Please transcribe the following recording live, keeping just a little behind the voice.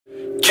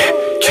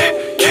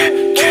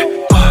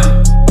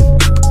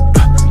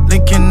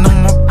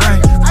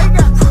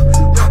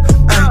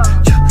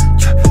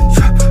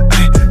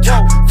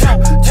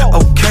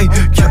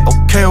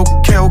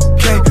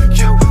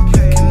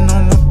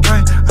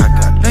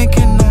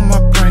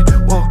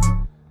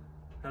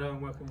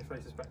welcome your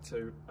faces back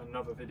to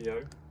another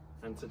video,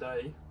 and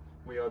today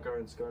we are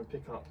going to go and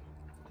pick up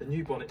the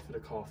new bonnet for the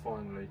car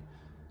finally.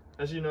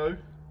 As you know,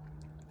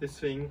 this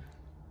thing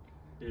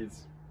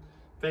is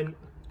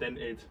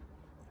dented,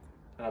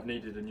 and I've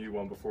needed a new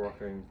one before I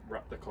can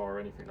wrap the car or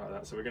anything like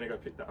that, so we're going to go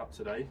pick that up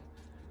today.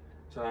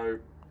 So I'm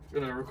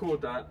going to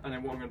record that, and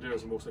then what I'm going to do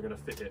is I'm also going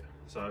to fit it.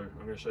 So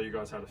I'm going to show you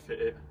guys how to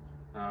fit it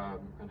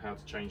and how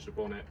to change the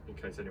bonnet in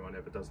case anyone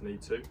ever does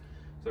need to.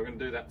 So I'm going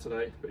to do that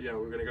today, but yeah,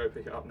 we're going to go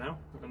pick it up now,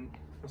 and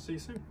I'll see you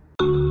soon.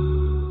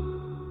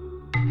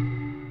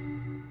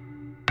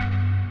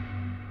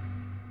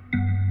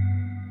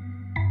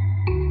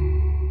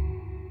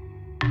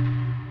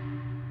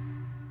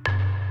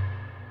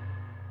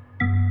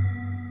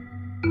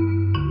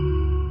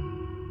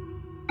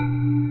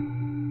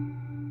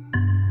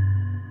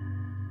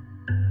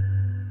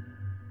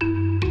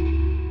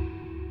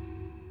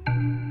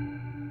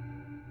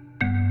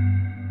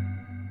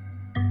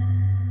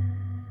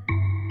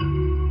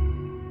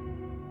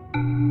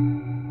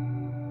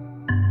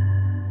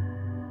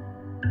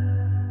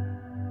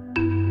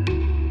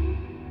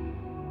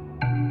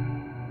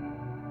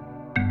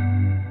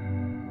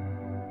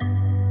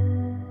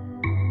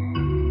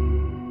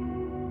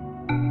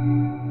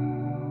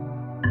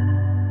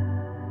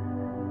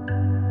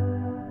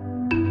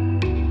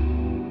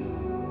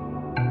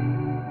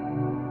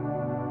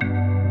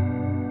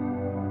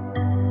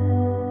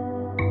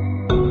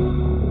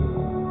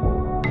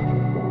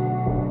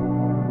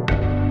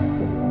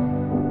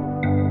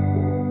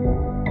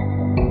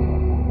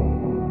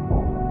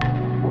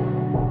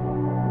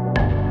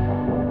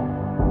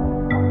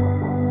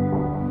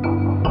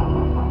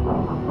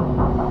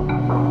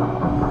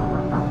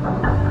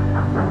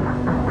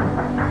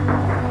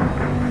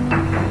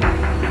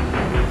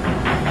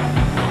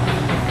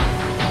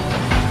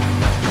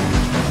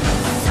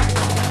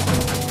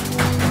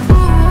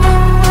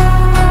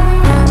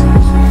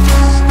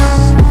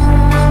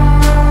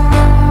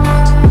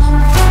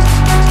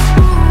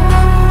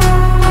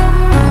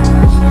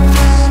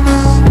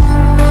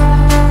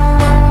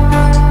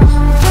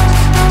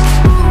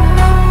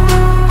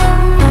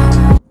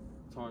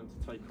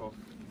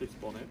 This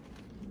bonnet.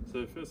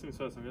 So first things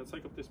first, I'm going to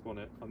take off this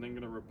bonnet. I'm then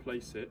going to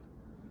replace it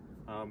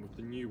with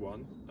the new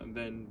one, and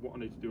then what I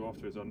need to do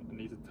after is I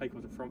need to take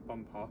off the front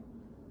bumper,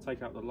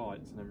 take out the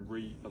lights, and then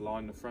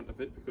realign the front of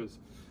it, because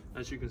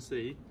as you can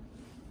see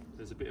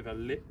there's a bit of a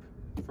lip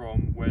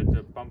from where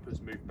the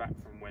bumpers moved back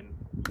from when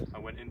I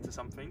went into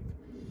something.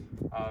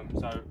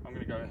 So I'm going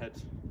to go ahead,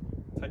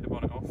 take the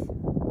bonnet off,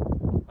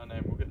 and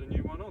then we'll get the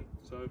new one on.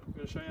 So I'm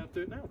going to show you how to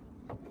do it now.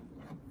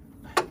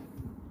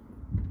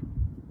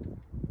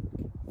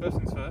 First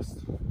things first,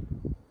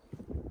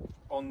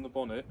 on the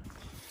bonnet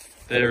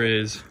there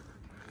is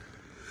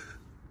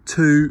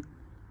 2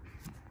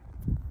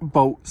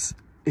 bolts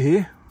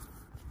here,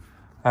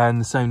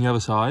 and the same the other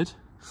side,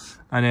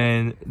 and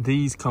then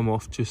these come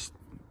off. Just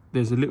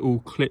there's a little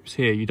clips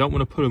here. You don't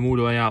want to pull them all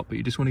the way out, but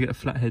you just want to get a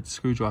flathead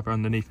screwdriver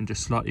underneath and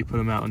just slightly pull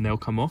them out, and they'll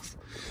come off.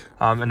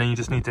 And then you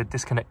just need to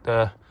disconnect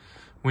the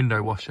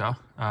window washer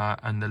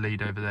and the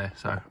lead over there.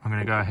 So I'm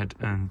going to go ahead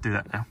and do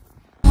that now.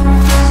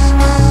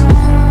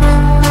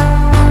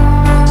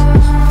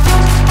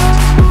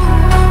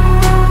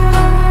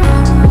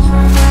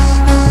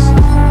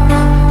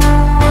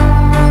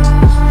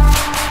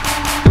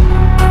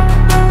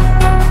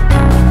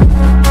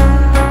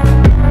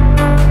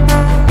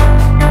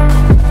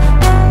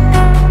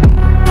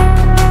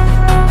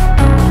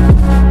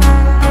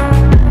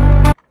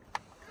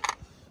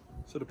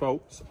 So the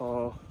bolts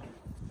are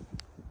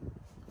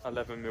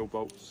 11mm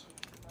bolts.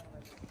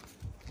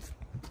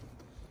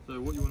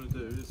 So what you want to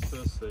do is,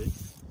 firstly,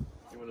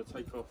 you want to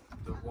take off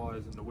the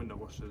wires and the window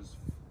washers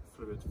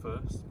fluid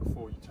first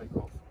before you take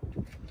off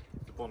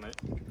the bonnet,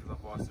 because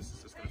otherwise this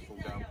is just going to fall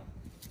down.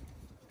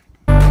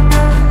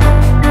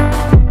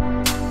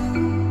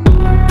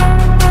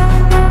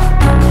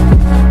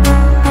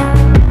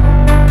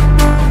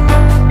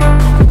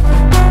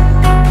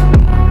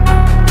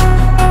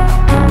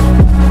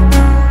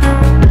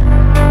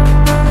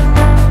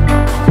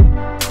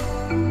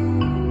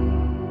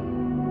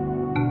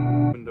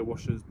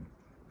 Washers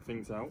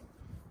things out.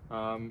 So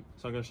I'm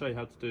going to show you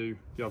how to do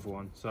the other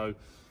one. So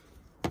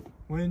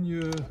when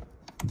you're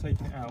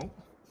taking it out,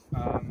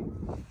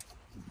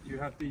 you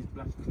have these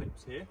black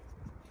clips here,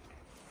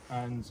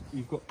 and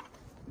you've got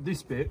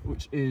this bit,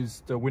 which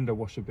is the window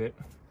washer bit,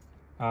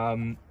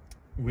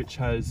 which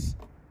has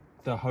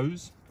the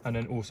hose and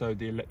then also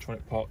the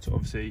electronic part to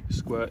obviously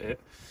squirt it.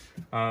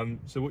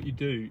 So what you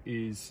do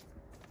is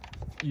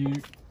you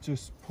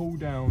just pull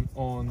down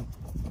on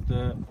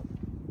the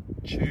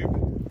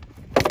tube,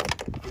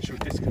 which will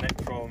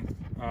disconnect from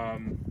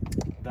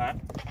that,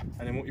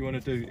 and then what you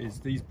want to do is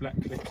these black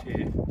clips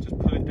here, just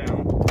pull it down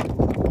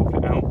and pop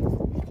it out.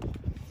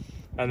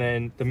 And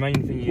then the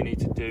main thing you need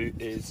to do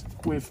is,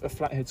 with a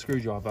flathead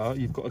screwdriver,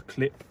 you've got a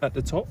clip at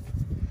the top,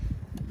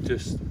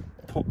 just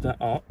pop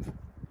that up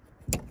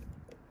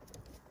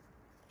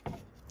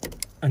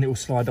and it will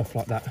slide off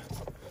like that,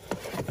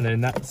 and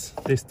then that's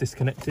this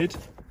disconnected.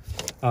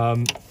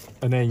 And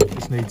then you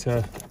just need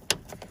to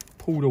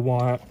pull the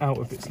wire out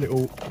of its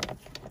little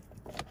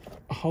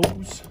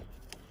holes.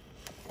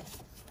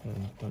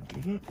 Don't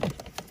do that.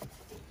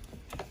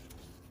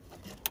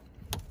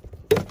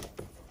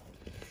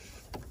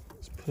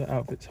 Let's pull it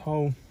out of its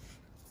hole.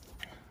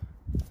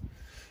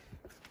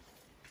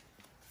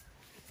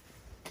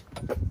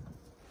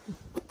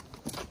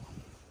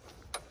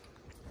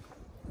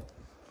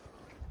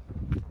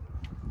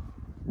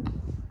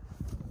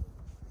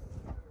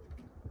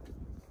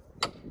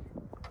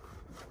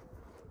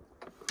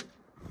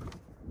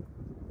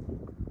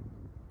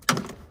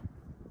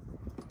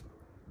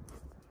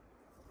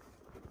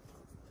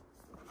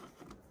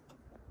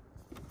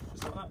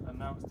 And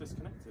now it's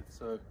disconnected,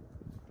 so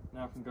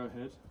now I can go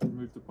ahead,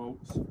 remove the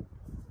bolts, then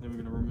we're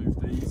going to remove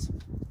these,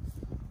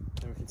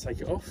 then we can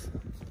take it off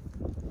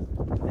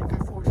and then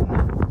go forward from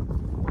there.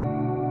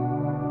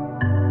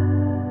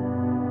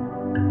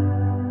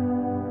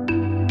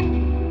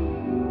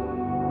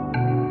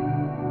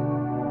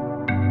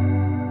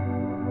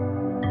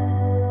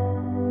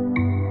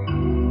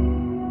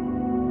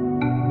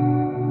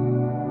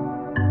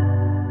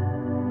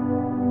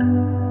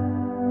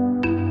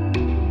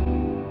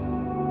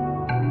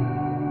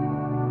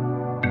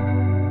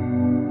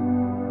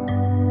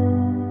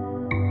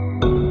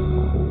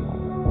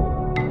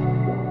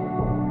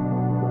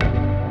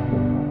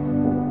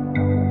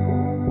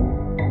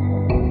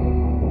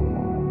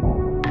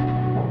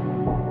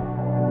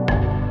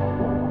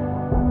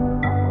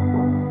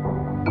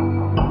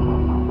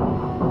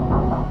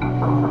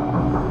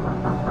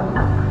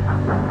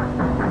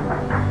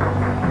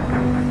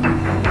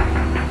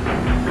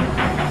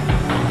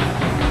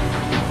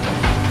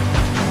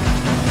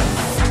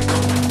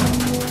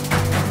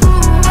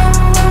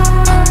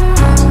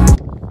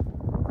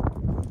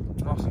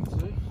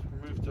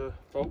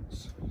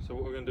 Bolts. So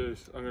what we're going to do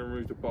is I'm going to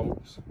remove the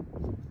bolts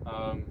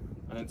and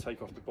then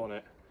take off the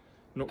bonnet.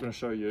 I'm not going to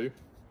show you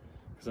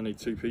because I need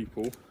two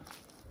people,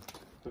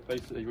 but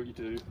basically what you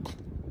do,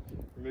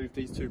 remove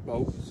these two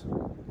bolts,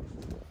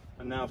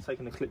 and now I've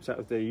taken the clips out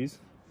of these,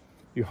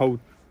 you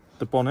hold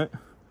the bonnet,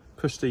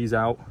 push these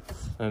out,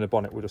 and then the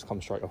bonnet will just come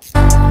straight off.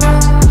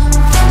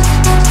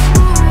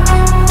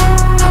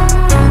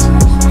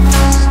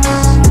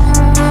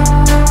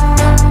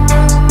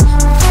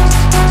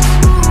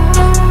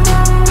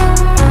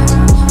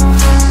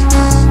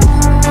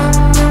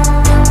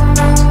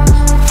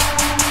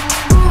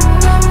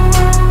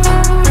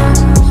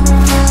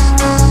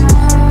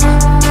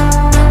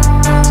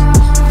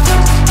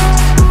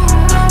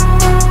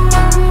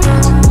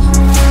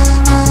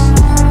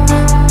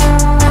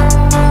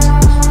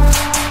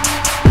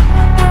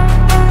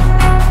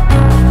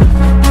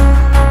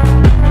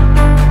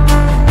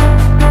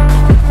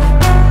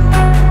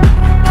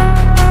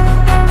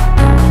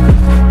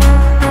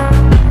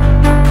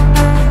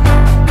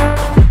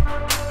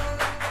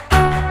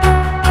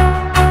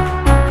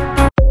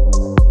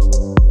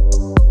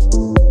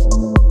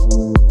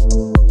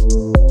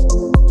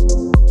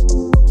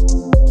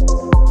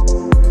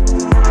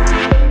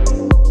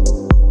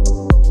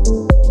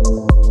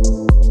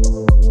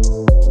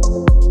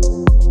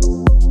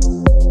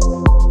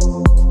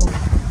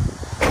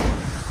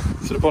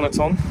 So the bonnet's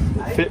on,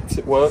 it fits,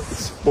 it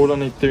works. All I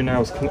need to do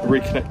now is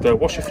reconnect the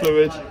washer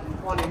fluid,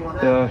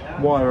 the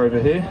wire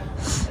over here,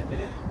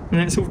 and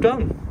then it's all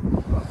done.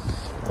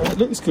 It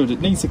looks good,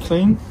 it needs a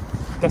clean.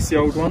 That's the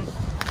old one.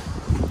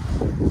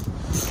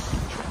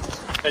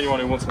 Anyone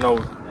who wants an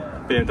old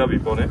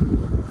BMW bonnet,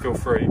 feel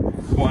free.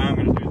 What I am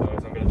going to do though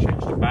is I'm going to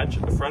change the badge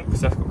at the front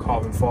because that's got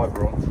carbon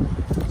fibre on.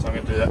 So I'm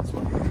going to do that as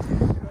well.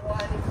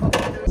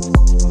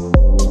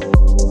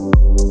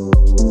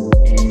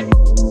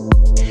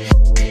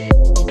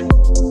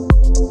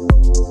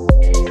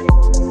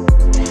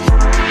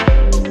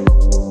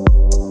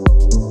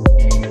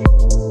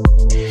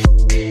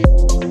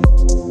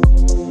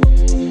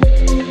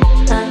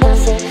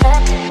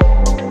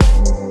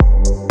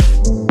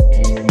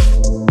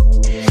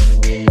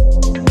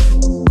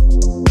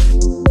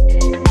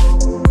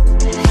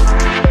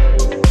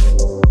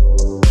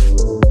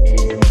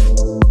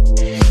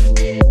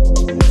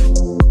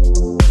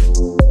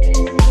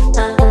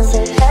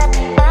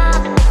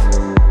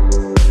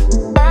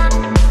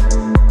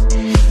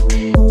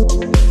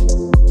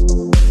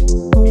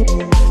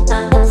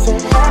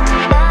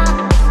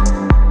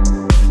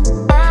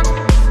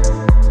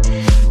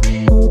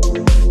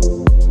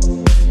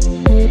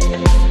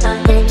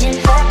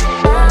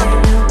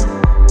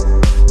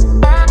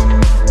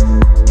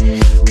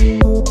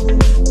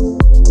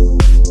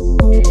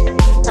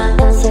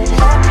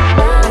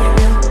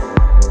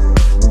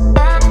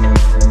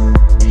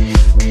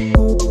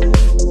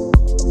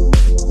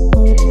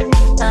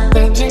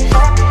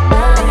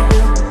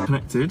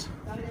 Connected.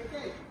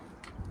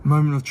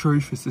 Moment of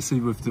truth is to see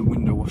if the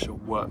window washer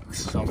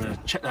works. So I'm going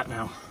to check that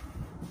now.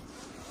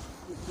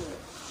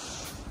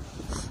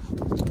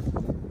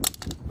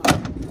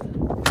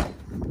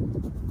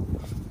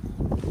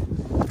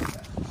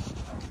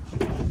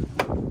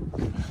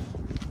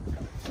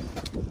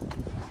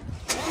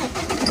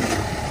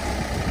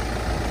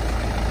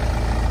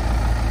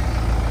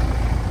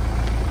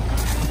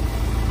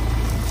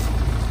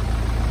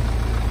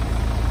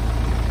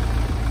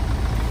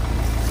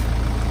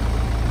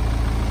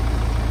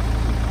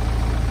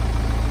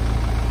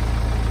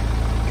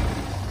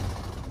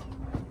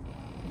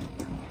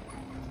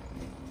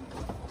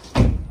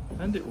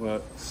 and it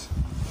works,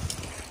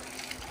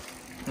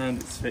 and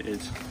it's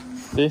fitted.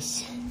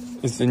 This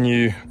is the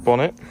new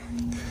bonnet.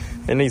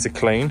 It needs a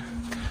clean,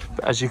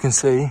 but as you can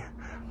see,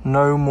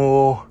 no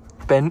more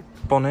bent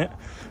bonnet.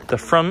 The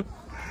front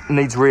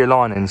needs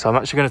realigning, so I'm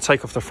actually going to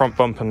take off the front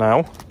bumper now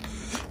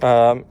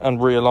and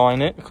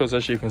realign it, because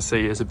as you can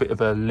see, there's a bit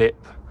of a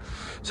lip.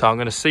 So I'm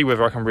going to see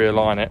whether I can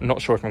realign it. I'm not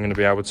sure if I'm going to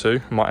be able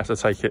to. I might have to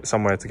take it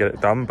somewhere to get it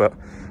done, but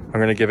I'm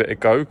going to give it a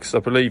go, because I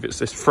believe it's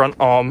this front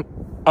arm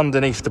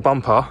underneath the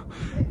bumper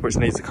which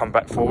needs to come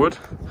back forward.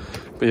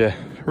 But yeah,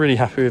 really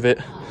happy with it.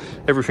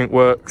 Everything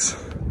works.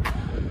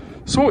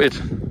 Sorted.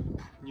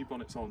 New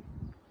bonnet's on.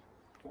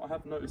 What I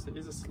have noticed, it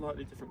is a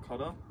slightly different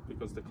colour,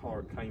 because the car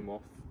it came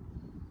off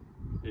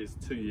is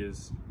 2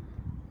 years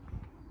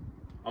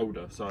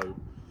older, so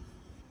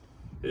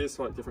it is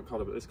slightly different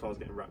colour, but this car's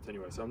getting wrapped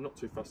anyway, so I'm not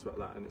too fussed about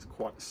that, and it's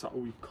quite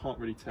subtle, you can't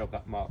really tell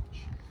that much.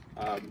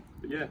 But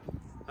yeah,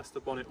 that's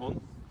the bonnet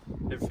on.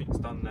 Everything's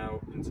done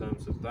now in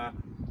terms of that.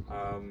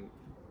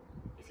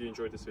 If you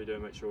enjoyed this video,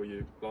 make sure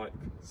you like,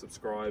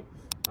 subscribe,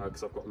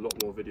 because I've got a lot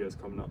more videos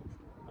coming up.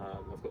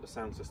 I've got the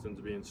sound system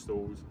to be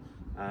installed,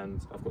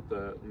 and I've got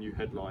the new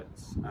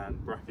headlights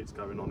and brackets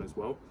going on as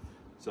well.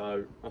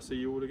 So I'll see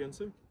you all again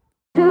soon.